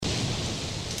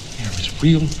as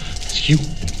real as you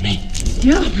and me.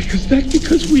 Yeah, that's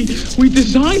because we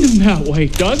designed them that way,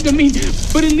 Doug. I mean,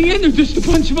 but in the end, they're just a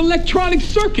bunch of electronic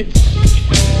circuits.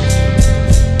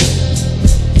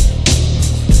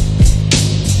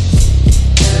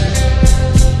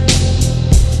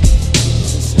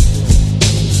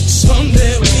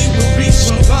 Someday we will reach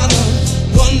Nirvana.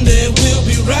 One day we'll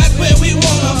be right where we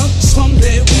wanna.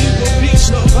 Someday we will reach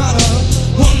Nirvana.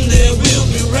 One day we'll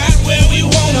be right where we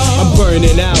wanna. I'm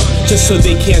burning out just so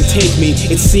they can't take me.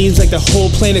 It seems like the whole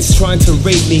planet's trying to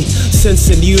rape me.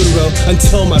 Since in utero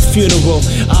until my funeral,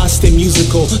 I stay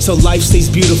musical so life stays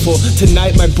beautiful.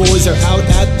 Tonight my boys are out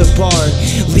at the bar.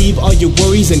 Leave all your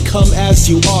worries and come as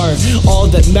you are. All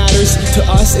that matters to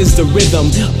us is the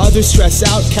rhythm. Others stress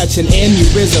out, catch an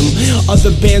aneurysm. Other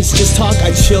bands just talk,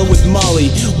 I chill with Molly.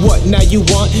 What, now you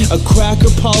want a cracker,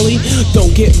 Polly?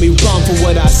 Don't get me wrong, for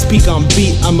what I speak on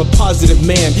beat, I'm a positive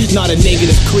man, not a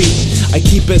negative creep. I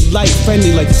keep it light,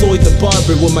 friendly like Floyd the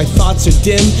Barber. When my thoughts are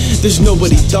dim, there's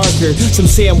nobody darker. Some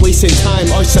say I'm wasting time,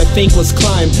 arch I think let's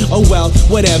climb. Oh well,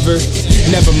 whatever,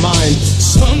 never mind.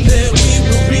 Someday we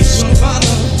will reach Nirvana.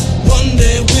 One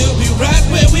day we'll be right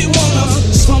where we wanna.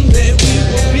 Someday we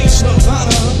will reach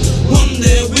Nirvana. One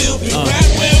day we'll be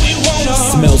right where we wanna.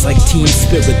 Smells like Teen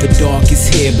Spirit, the dark is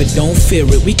here, but don't fear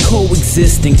it. We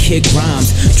coexist and kick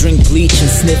rhymes, drink bleach and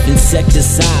sniff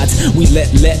insecticides. We let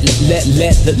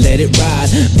it ride.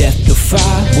 Death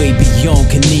defy, way beyond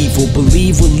Knievel.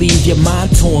 Believe will leave your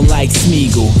mind torn like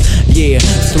Smeagol. Yeah,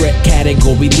 threat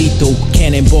category lethal.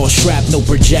 Cannonball shrapnel,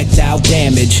 projectile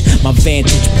damage. My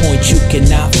vantage point you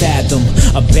cannot fathom.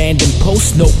 Abandoned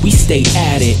post, nope, we stay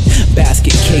at it.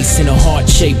 Basket case in a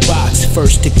heart-shaped box.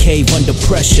 First to cave under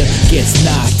pressure, gets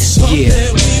knocked.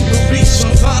 Someday we will reach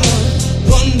Nirvana.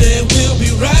 One day we'll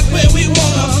be right where we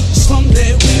wanna.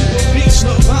 Someday we will reach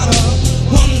Nirvana.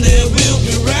 One day we'll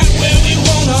be right where we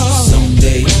wanna.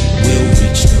 Someday we'll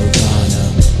reach Nirvana.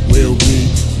 We'll be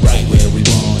right where we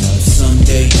wanna.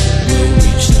 Someday we'll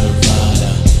reach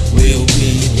Nirvana. We'll be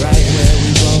right where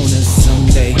we wanna.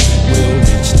 Someday we'll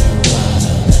reach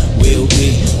Nirvana. We'll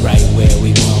be right where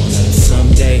we wanna.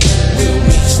 Someday we'll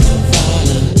reach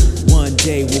Nirvana. One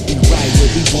day we'll be right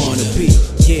where we wanna be.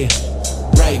 Yeah,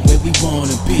 right where we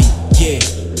wanna be. Yeah,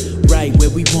 right where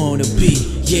we wanna be.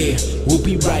 Yeah, we'll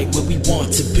be right where we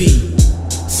want to be.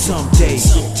 Someday,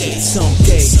 someday.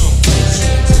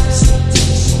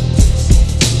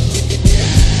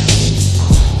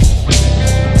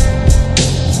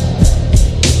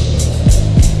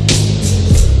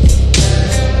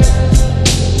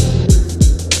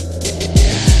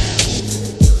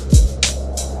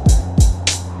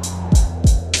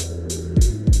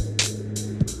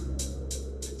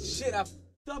 Shit, I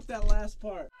f***ed up that last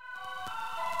part.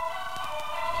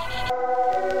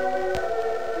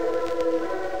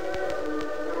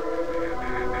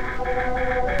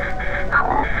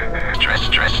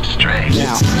 Straight.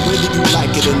 Now, whether you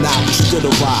like it or not, we still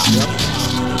arrive.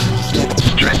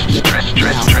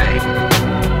 Straight.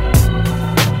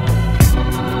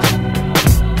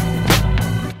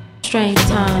 Strange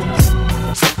times.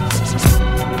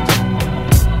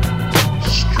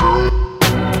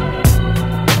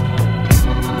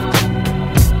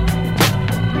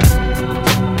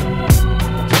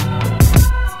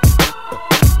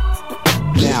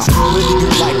 Now, whether you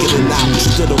like it or not, we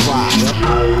still arrive.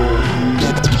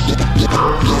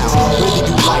 Now, whether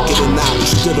you like it or not, we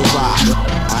still arrive.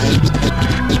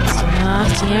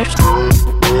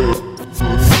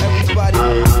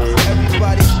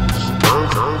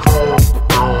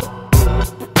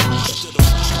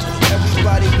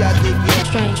 Everybody got their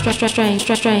Strange.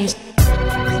 Everybody.